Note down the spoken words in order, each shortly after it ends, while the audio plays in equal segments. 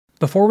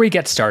Before we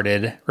get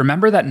started,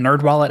 remember that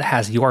NerdWallet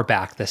has your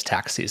back this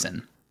tax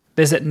season.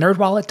 Visit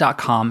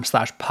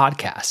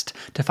nerdwallet.com/podcast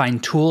to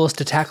find tools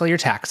to tackle your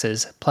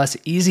taxes, plus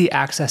easy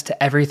access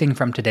to everything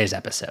from today's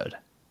episode.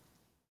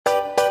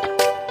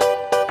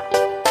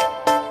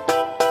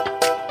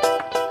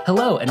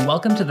 Hello, and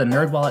welcome to the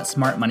NerdWallet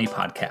Smart Money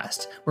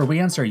Podcast, where we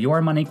answer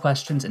your money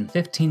questions in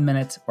 15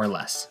 minutes or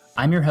less.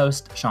 I'm your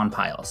host, Sean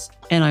Piles.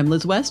 And I'm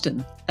Liz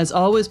Weston. As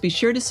always, be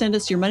sure to send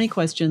us your money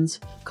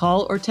questions.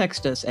 Call or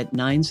text us at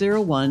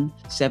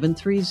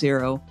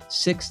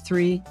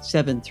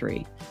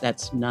 901-730-6373.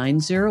 That's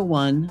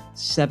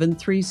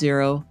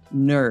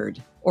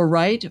 901-730-NERD. Or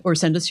write or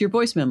send us your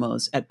voice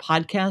memos at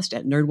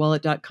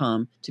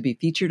podcast@nerdwallet.com to be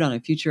featured on a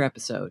future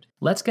episode.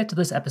 Let's get to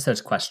this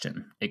episode's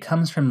question. It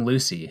comes from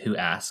Lucy, who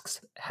asks,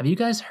 have you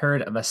guys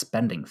heard of a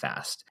spending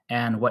fast?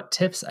 And what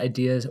tips,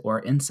 ideas,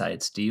 or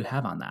insights do you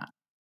have on that?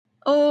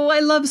 Oh, I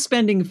love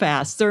spending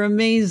fasts. They're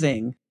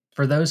amazing.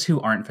 For those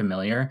who aren't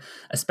familiar,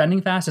 a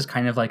spending fast is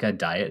kind of like a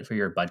diet for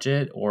your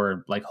budget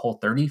or like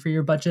Whole30 for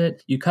your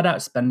budget. You cut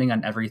out spending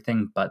on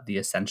everything but the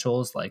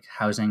essentials like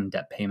housing,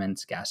 debt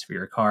payments, gas for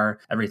your car,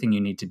 everything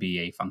you need to be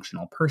a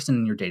functional person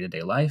in your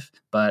day-to-day life.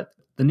 But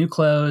the new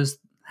clothes,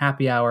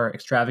 happy hour,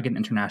 extravagant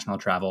international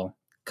travel,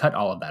 cut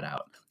all of that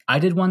out. I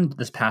did one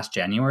this past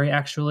January,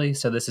 actually,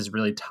 so this is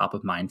really top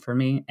of mind for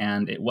me,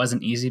 and it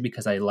wasn't easy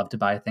because I love to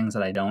buy things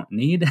that I don't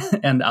need,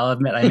 and I'll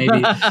admit I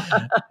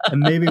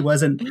maybe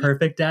wasn't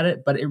perfect at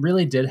it, but it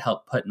really did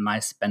help put my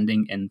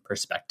spending in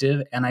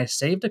perspective, and I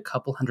saved a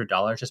couple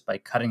 $100s just by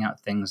cutting out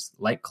things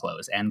like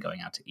clothes and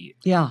going out to eat.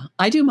 Yeah,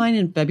 I do mine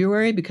in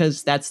February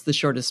because that's the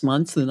shortest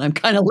month, and I'm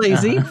kind of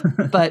lazy.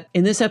 But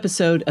in this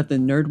episode of the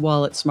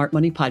NerdWallet Smart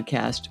Money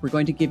Podcast, we're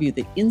going to give you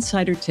the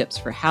insider tips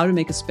for how to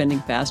make a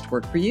spending fast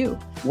work for you,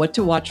 what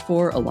to watch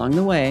for along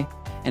the way,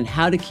 and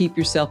how to keep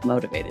yourself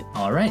motivated.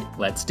 All right,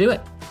 let's do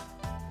it.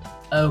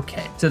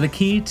 Okay, so the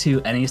key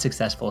to any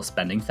successful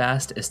spending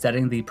fast is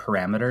setting the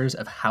parameters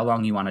of how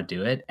long you want to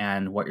do it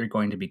and what you're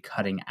going to be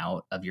cutting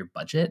out of your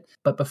budget.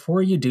 But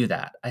before you do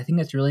that, I think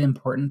it's really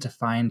important to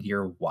find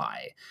your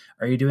why.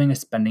 Are you doing a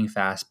spending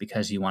fast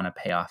because you want to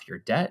pay off your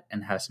debt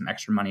and have some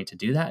extra money to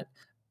do that?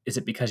 Is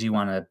it because you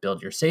want to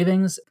build your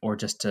savings or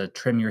just to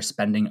trim your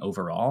spending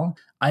overall?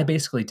 I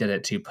basically did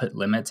it to put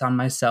limits on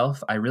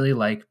myself. I really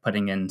like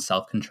putting in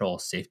self-control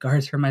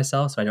safeguards for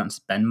myself so I don't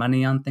spend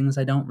money on things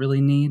I don't really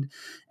need.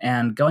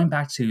 And going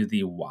back to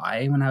the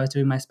why when I was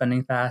doing my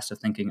spending fast of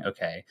thinking,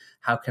 okay,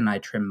 how can I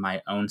trim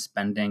my own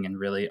spending and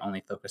really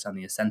only focus on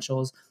the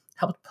essentials?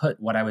 Helped put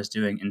what I was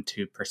doing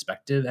into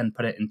perspective and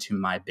put it into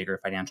my bigger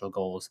financial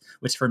goals,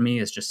 which for me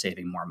is just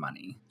saving more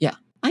money. Yeah.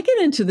 I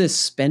get into this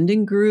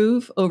spending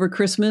groove over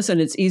Christmas,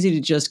 and it's easy to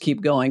just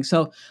keep going.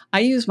 So I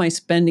use my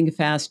spending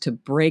fast to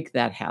break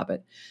that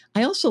habit.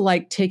 I also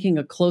like taking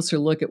a closer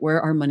look at where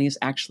our money is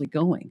actually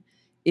going.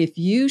 If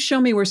you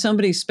show me where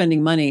somebody's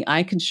spending money,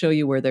 I can show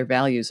you where their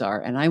values are.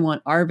 And I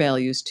want our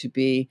values to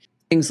be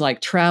things like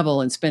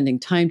travel and spending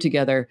time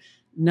together,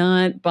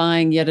 not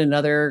buying yet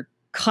another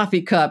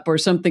coffee cup or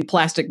something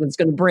plastic that's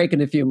going to break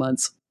in a few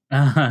months.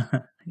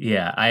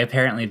 Yeah, I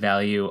apparently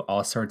value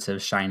all sorts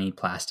of shiny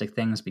plastic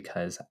things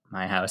because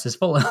my house is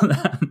full of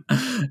them.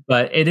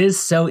 But it is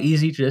so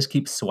easy to just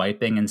keep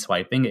swiping and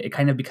swiping. It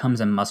kind of becomes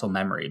a muscle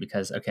memory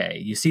because, okay,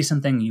 you see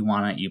something, you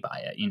want it, you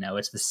buy it. You know,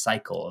 it's this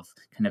cycle of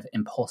kind of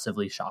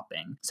impulsively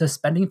shopping. So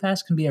spending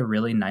fast can be a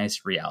really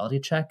nice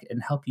reality check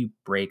and help you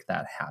break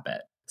that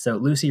habit. So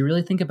Lucy,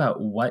 really think about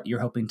what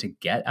you're hoping to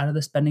get out of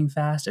the spending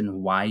fast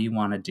and why you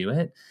want to do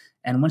it.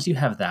 And once you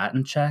have that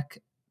in check,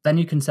 then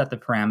you can set the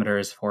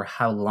parameters for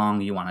how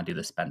long you want to do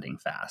the spending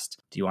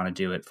fast. Do you want to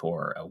do it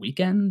for a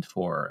weekend,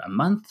 for a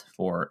month,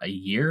 for a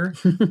year?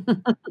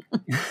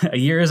 A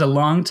year is a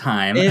long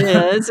time. It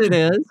is.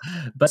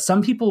 But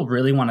some people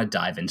really want to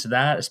dive into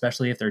that,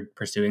 especially if they're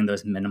pursuing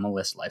those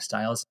minimalist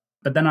lifestyles.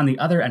 But then on the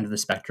other end of the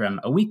spectrum,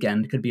 a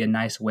weekend could be a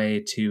nice way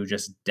to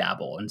just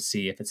dabble and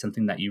see if it's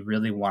something that you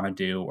really want to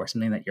do or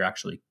something that you're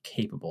actually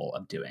capable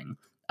of doing.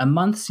 A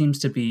month seems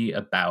to be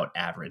about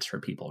average for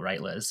people,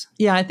 right, Liz?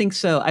 Yeah, I think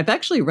so. I've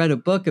actually read a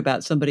book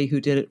about somebody who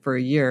did it for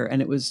a year,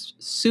 and it was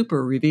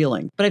super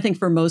revealing. But I think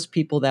for most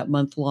people, that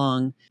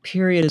month-long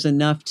period is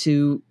enough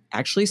to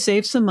actually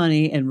save some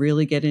money and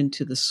really get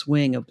into the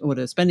swing of what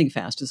a spending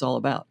fast is all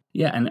about.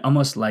 Yeah, and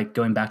almost like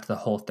going back to the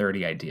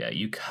Whole30 idea,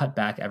 you cut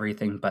back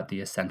everything but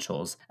the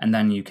essentials, and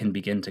then you can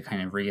begin to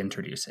kind of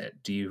reintroduce it.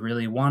 Do you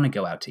really want to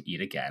go out to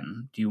eat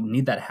again? Do you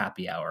need that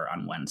happy hour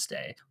on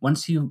Wednesday?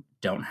 Once you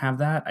don't have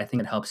that, I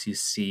think it helps you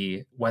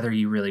see whether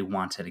you really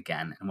want it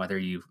again and whether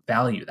you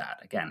value that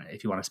again,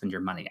 if you want to spend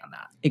your money on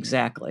that.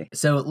 Exactly.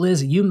 So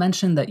Liz, you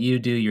mentioned that you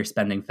do your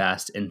spending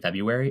fast in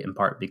February, in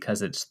part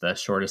because it's the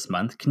shortest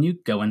month. Can you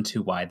go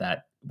into why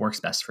that works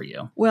best for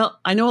you? Well,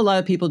 I know a lot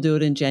of people do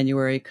it in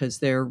January because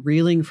they're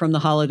reeling from the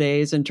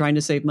holidays and trying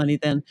to save money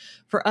then.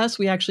 For us,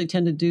 we actually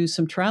tend to do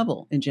some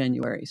travel in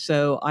January.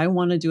 So I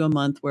want to do a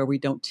month where we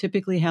don't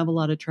typically have a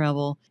lot of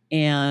travel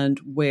and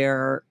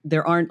where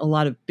there aren't a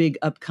lot of big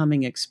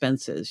upcoming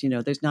expenses.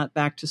 There's not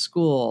back to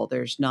school,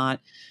 there's not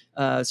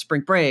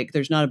spring break,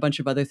 there's not a bunch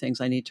of other things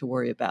I need to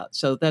worry about.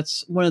 So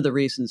that's one of the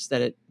reasons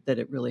that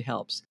it really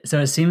helps. So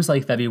it seems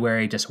like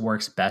February just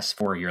works best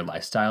for your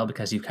lifestyle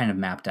because you've kind of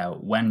mapped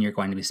out when you're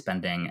going to be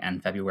spending,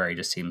 and February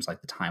just seems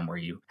like the time where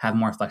you have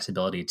more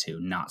flexibility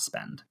to not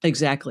spend.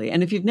 Exactly.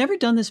 And if you've never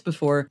done this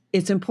before,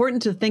 it's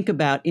important to think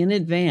about in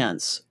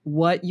advance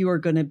what you are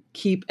going to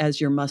keep as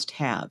your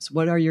must-haves.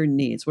 What are your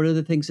needs? What are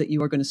the things that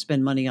you are going to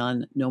spend money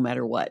on no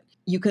matter what?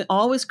 You can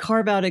always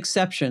carve out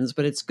exceptions,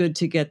 but it's good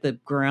to get the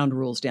ground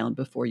rules down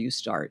before you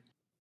start.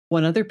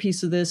 One other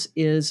piece of this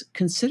is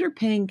consider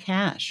paying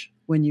cash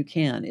when you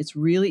can. It's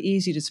really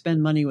easy to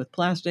spend money with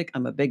plastic.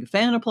 I'm a big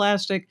fan of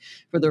plastic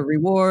for the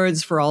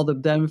rewards, for all the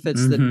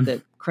benefits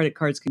that credit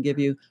cards can give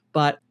you.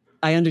 But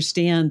I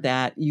understand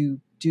that you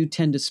do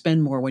tend to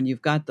spend more when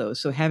you've got those.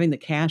 So having the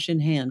cash in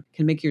hand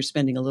can make your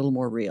spending a little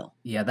more real.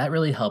 Yeah, that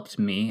really helped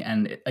me.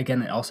 And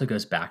again, it also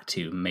goes back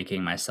to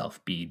making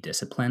myself be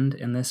disciplined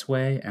in this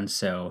way. And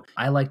so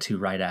I like to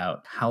write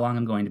out how long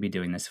I'm going to be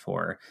doing this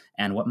for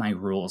and what my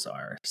rules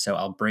are. So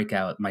I'll break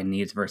out my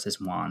needs versus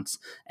wants.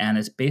 And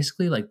it's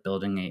basically like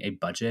building a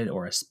budget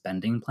or a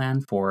spending plan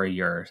for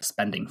your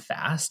spending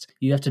fast.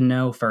 You have to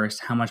know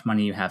first how much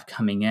money you have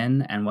coming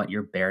in and what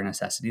your bare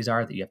necessities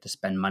are that you have to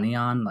spend money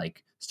on,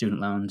 like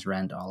student loans,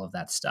 rent, all of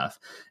that stuff.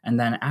 And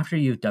then after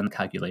you've done the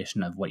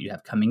calculation of what you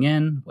have coming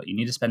in, what you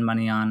need to spend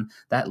money on,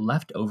 that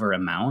leftover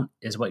amount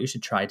is what you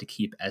should try to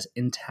keep as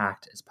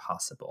intact as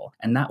possible.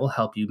 And that will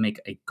help you make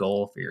a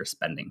goal for your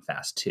spending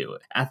fast too.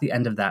 At the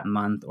end of that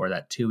month or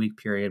that 2-week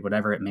period,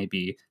 whatever it may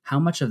be, how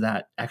much of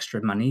that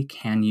extra money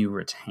can you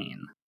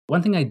retain?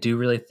 One thing I do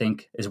really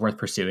think is worth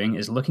pursuing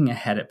is looking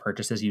ahead at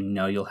purchases you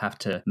know you'll have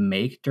to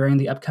make during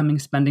the upcoming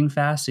spending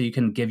fast so you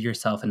can give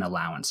yourself an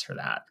allowance for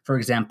that. For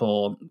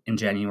example, in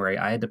January,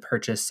 I had to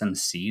purchase some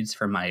seeds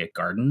for my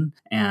garden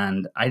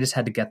and I just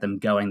had to get them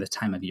going this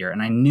time of year.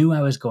 And I knew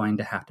I was going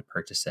to have to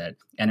purchase it.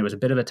 And it was a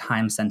bit of a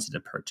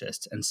time-sensitive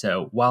purchase. And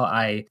so while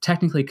I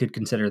technically could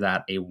consider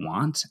that a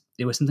want,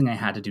 it was something I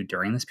had to do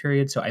during this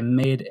period. So I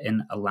made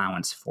an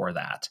allowance for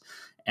that.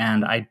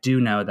 And I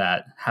do know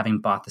that having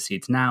bought the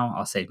seeds now,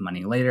 I'll save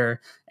money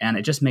later. And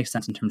it just makes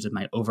sense in terms of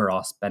my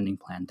overall spending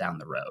plan down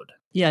the road.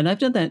 Yeah, and I've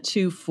done that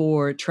too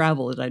for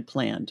travel that I'd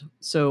planned.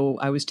 So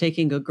I was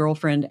taking a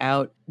girlfriend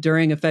out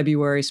during a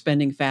February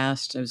spending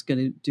fast. I was going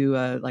to do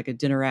a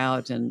dinner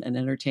out and an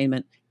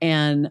entertainment.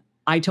 And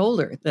I told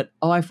her that,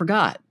 I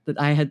forgot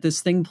that I had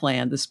this thing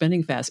planned, the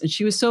spending fast. And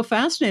she was so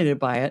fascinated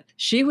by it,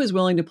 she was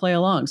willing to play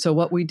along. So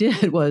what we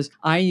did was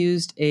I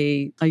used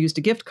a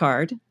gift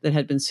card that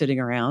had been sitting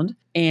around,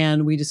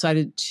 and we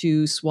decided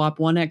to swap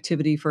one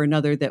activity for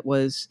another that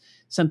was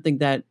something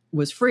that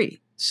was free.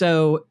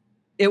 So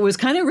it was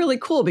kind of really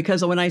cool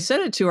because when I said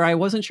it to her, I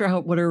wasn't sure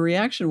what her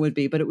reaction would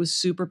be, but it was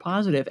super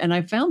positive. And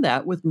I found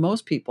that with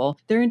most people,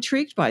 they're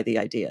intrigued by the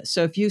idea.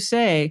 So if you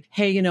say,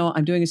 hey,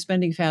 I'm doing a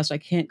spending fast, I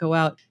can't go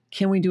out.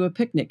 Can we do a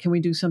picnic? Can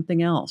we do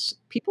something else?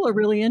 People are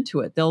really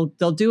into it. They'll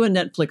do a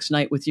Netflix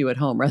night with you at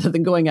home rather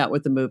than going out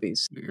with the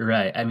movies.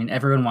 Right. I mean,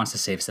 everyone wants to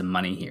save some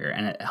money here,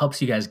 and it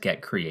helps you guys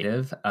get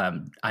creative.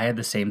 I had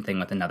the same thing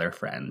with another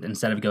friend.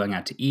 Instead of going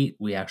out to eat,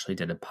 we actually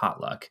did a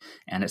potluck,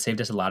 and it saved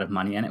us a lot of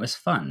money, and it was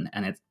fun.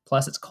 And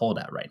plus it's cold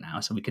out right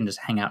now, so we can just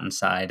hang out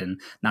inside and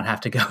not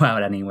have to go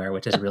out anywhere,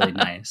 which is really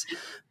nice.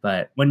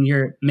 But when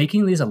you're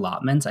making these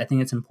allotments, I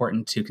think it's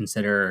important to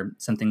consider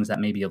some things that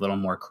may be a little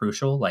more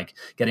crucial, like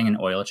getting an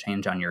oil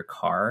change on your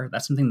car.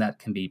 That's something that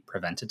can be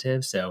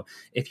preventative. So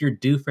if you're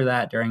due for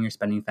that during your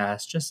spending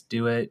fast, just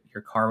do it.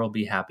 Your car will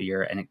be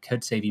happier and it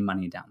could save you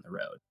money down the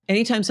road.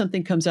 Anytime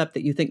something comes up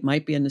that you think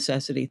might be a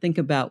necessity, think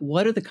about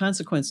what are the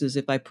consequences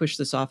if I push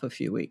this off a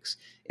few weeks.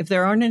 If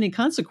there aren't any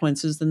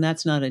consequences, then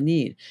that's not a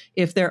need.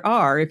 If there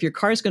are, if your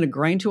car is going to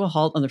grind to a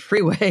halt on the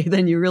freeway,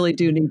 then you really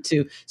do need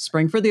to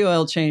spring for the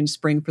oil change,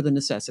 spring for the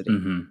necessity.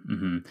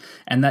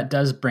 And that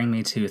does bring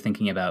me to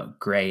thinking about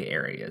gray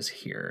areas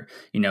here.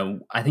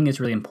 I think it's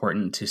really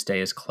important to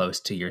stay as close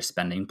to your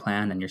spending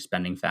plan and your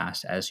spending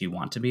fast as you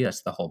want to be.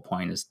 That's the whole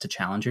point, is to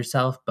challenge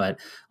yourself, but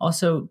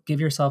also give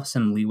yourself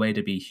some leeway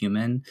to be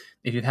human.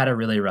 If you've had a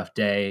really rough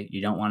day,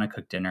 you don't want to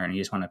cook dinner and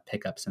you just want to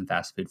pick up some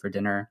fast food for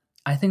dinner,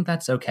 I think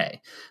that's okay.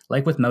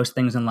 Like with most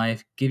things in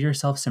life, give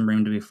yourself some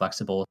room to be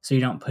flexible so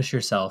you don't push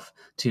yourself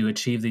to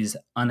achieve these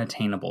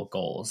unattainable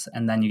goals.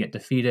 And then you get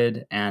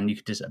defeated and you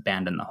could just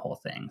abandon the whole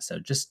thing. So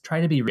just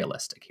try to be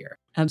realistic here.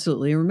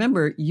 Absolutely.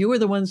 Remember, you are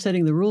the one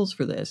setting the rules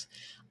for this.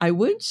 I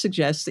would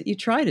suggest that you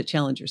try to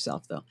challenge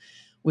yourself, though.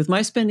 With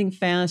my spending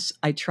fast,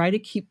 I try to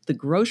keep the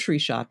grocery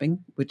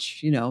shopping,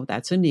 which,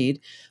 that's a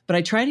need, but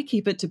I try to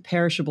keep it to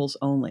perishables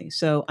only.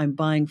 So I'm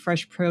buying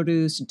fresh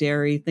produce,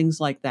 dairy, things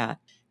like that.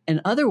 And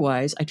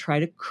otherwise, I try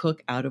to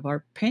cook out of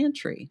our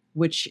pantry,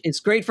 which is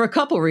great for a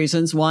couple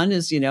reasons. One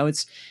is,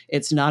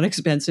 it's not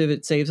expensive,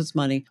 it saves us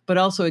money, but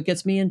also it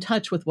gets me in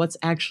touch with what's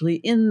actually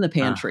in the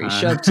pantry,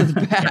 shoved to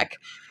the back.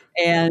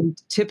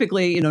 And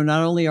typically,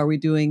 not only are we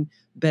doing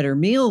better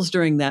meals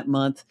during that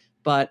month,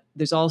 but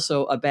there's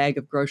also a bag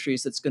of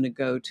groceries that's going to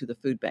go to the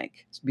food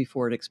bank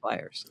before it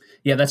expires.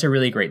 Yeah, that's a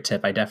really great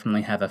tip. I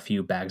definitely have a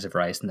few bags of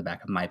rice in the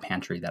back of my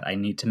pantry that I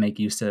need to make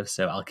use of,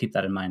 so I'll keep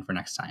that in mind for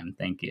next time.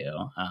 Thank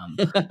you.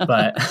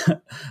 But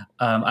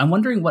I'm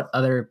wondering what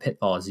other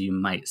pitfalls you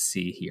might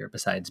see here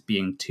besides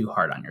being too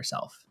hard on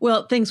yourself.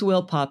 Well, things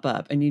will pop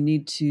up, and you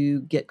need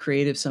to get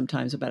creative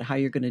sometimes about how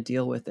you're going to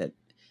deal with it.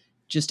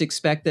 Just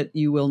expect that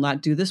you will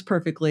not do this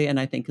perfectly, and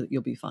I think that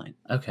you'll be fine.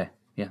 Okay.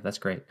 Yeah, that's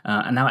great.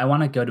 And now I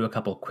want to go to a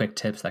couple quick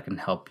tips that can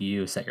help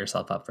you set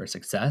yourself up for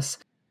success.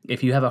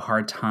 If you have a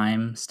hard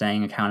time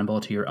staying accountable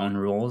to your own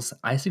rules,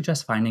 I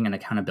suggest finding an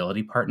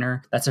accountability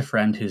partner. That's a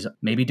friend who's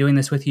maybe doing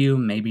this with you,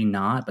 maybe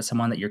not, but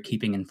someone that you're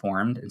keeping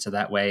informed. And so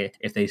that way,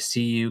 if they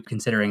see you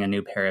considering a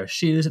new pair of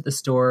shoes at the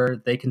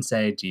store, they can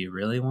say, do you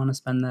really want to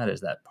spend that?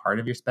 Is that part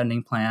of your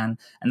spending plan?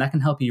 And that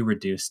can help you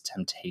reduce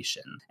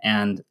temptation.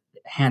 And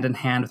hand in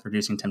hand with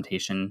reducing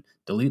temptation,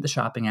 delete the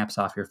shopping apps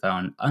off your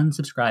phone,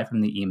 unsubscribe from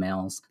the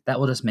emails. That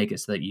will just make it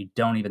so that you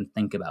don't even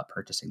think about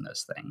purchasing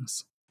those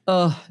things.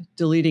 Oh,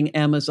 deleting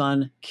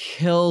Amazon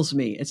kills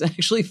me. It's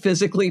actually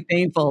physically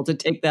painful to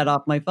take that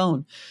off my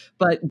phone.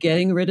 But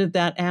getting rid of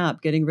that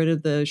app, getting rid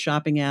of the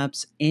shopping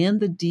apps and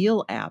the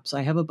deal apps,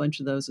 I have a bunch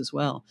of those as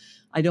well.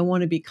 I don't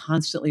want to be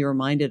constantly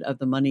reminded of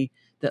the money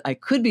that I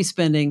could be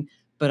spending,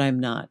 but I'm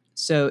not.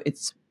 So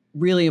it's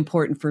really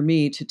important for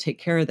me to take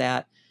care of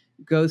that,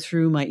 go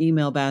through my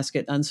email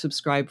basket,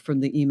 unsubscribe from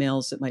the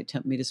emails that might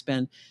tempt me to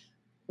spend.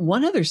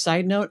 One other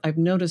side note, I've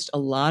noticed a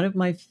lot of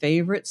my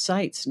favorite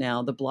sites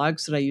now, the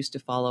blogs that I used to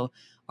follow,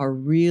 are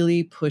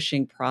really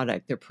pushing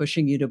product. They're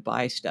pushing you to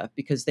buy stuff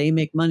because they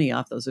make money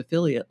off those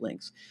affiliate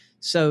links.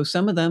 So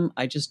some of them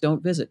I just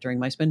don't visit during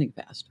my spending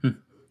fast.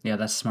 Yeah,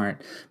 that's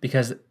smart.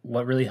 Because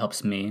what really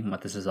helps me, and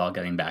what this is all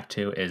getting back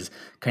to, is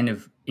kind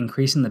of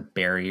increasing the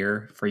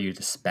barrier for you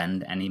to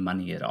spend any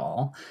money at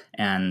all.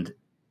 And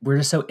we're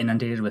just so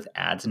inundated with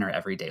ads in our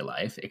everyday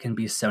life. It can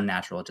be so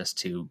natural just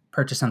to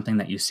purchase something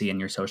that you see in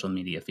your social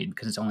media feed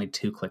because it's only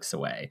 2 clicks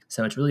away.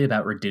 So it's really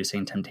about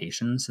reducing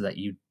temptation so that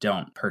you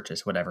don't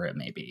purchase whatever it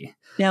may be.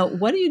 Now,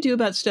 what do you do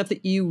about stuff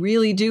that you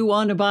really do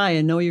want to buy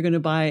and know you're going to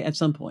buy at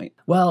some point?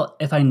 Well,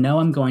 if I know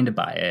I'm going to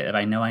buy it, if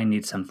I know I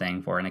need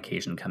something for an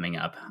occasion coming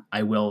up,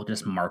 I will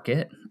just mark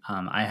it.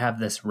 I have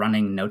this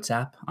running notes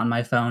app on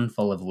my phone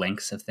full of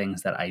links of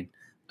things that I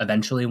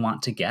eventually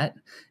want to get.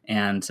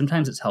 And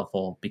sometimes it's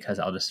helpful because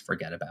I'll just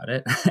forget about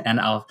it and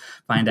I'll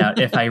find out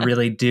if I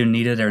really do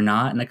need it or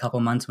not in a couple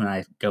months when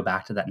I go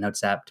back to that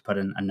notes app to put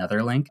in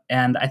another link.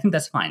 And I think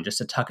that's fine just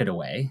to tuck it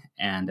away.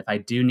 And if I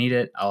do need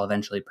it, I'll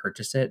eventually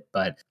purchase it.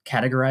 But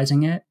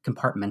categorizing it,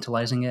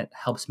 compartmentalizing it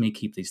helps me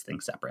keep these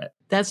things separate.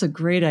 That's a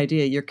great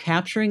idea. You're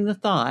capturing the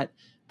thought,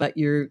 but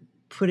you're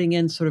putting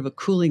in sort of a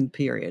cooling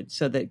period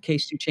so that in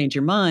case you change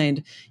your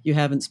mind, you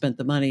haven't spent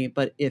the money.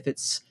 But if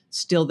it's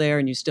still there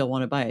and you still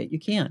want to buy it, you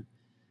can.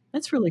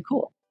 That's really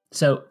cool.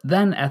 So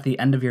then at the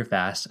end of your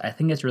fast, I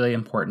think it's really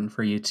important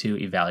for you to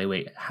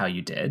evaluate how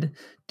you did.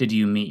 Did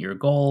you meet your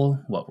goal?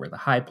 What were the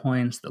high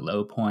points, the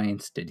low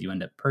points? Did you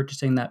end up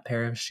purchasing that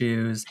pair of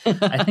shoes?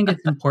 I think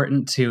it's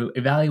important to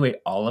evaluate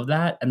all of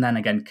that and then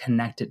again,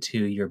 connect it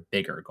to your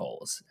bigger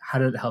goals. How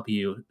did it help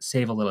you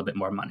save a little bit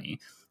more money?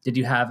 Did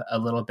you have a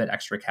little bit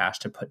extra cash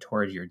to put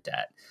toward your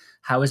debt?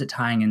 How is it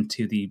tying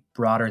into the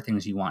broader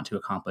things you want to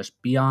accomplish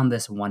beyond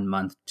this 1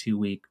 month, 2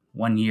 week,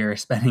 1 year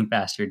spending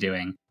fast you're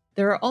doing?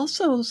 There are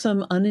also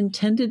some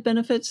unintended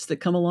benefits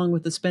that come along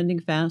with the spending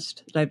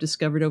fast that I've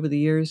discovered over the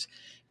years.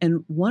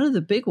 And one of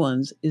the big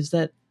ones is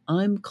that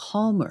I'm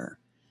calmer.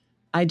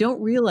 I don't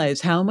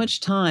realize how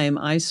much time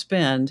I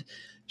spend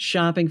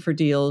shopping for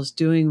deals,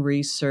 doing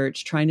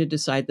research, trying to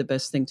decide the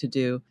best thing to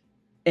do.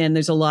 And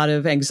there's a lot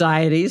of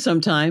anxiety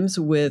sometimes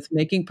with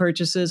making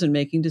purchases and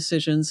making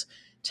decisions.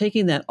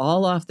 Taking that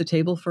all off the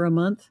table for a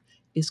month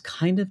is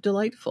kind of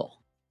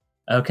delightful.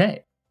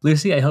 Okay.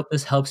 Lucy, I hope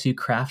this helps you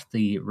craft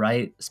the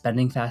right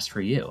spending fast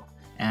for you.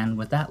 And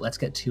with that, let's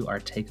get to our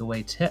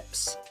takeaway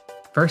tips.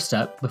 First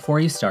up, before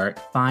you start,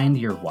 find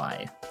your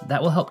why.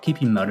 That will help keep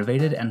you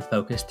motivated and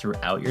focused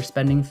throughout your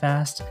spending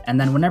fast. And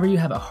then whenever you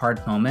have a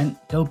hard moment,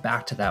 go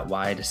back to that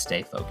why to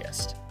stay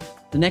focused.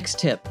 The next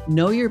tip,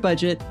 know your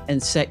budget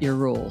and set your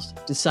rules.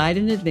 Decide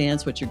in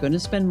advance what you're going to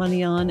spend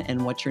money on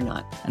and what you're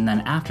not. And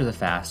then after the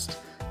fast,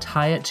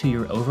 tie it to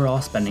your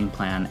overall spending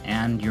plan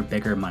and your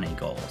bigger money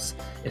goals.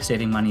 If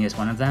saving money is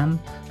one of them,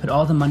 put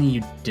all the money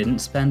you didn't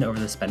spend over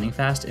the spending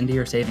fast into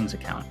your savings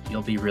account.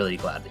 You'll be really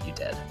glad that you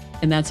did.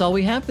 And that's all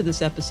we have for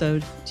this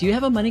episode. Do you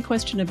have a money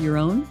question of your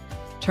own?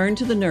 Turn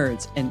to the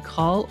nerds and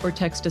call or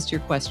text us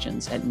your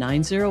questions at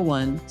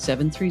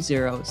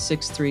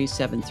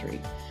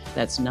 901-730-6373.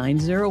 That's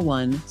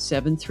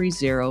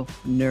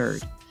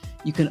 901-730-NERD.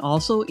 You can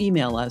also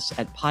email us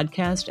at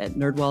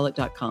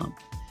podcast@nerdwallet.com.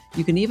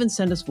 You can even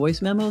send us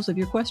voice memos of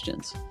your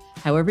questions.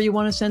 However you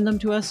want to send them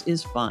to us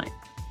is fine.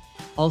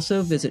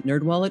 Also, visit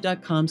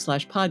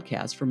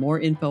nerdwallet.com/podcast for more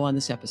info on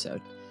this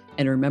episode.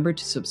 And remember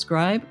to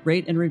subscribe,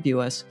 rate, and review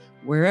us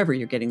wherever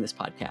you're getting this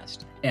podcast.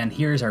 And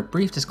here's our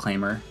brief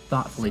disclaimer,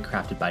 thoughtfully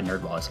crafted by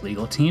NerdWallet's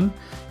legal team.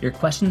 Your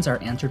questions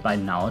are answered by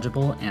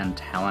knowledgeable and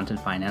talented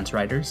finance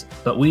writers,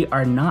 but we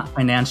are not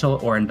financial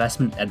or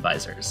investment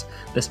advisors.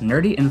 This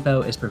nerdy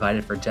info is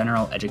provided for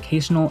general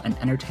educational and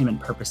entertainment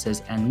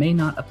purposes and may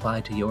not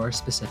apply to your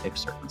specific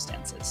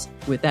circumstances.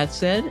 With that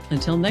said,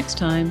 until next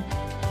time,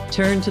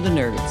 turn to the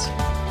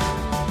nerds.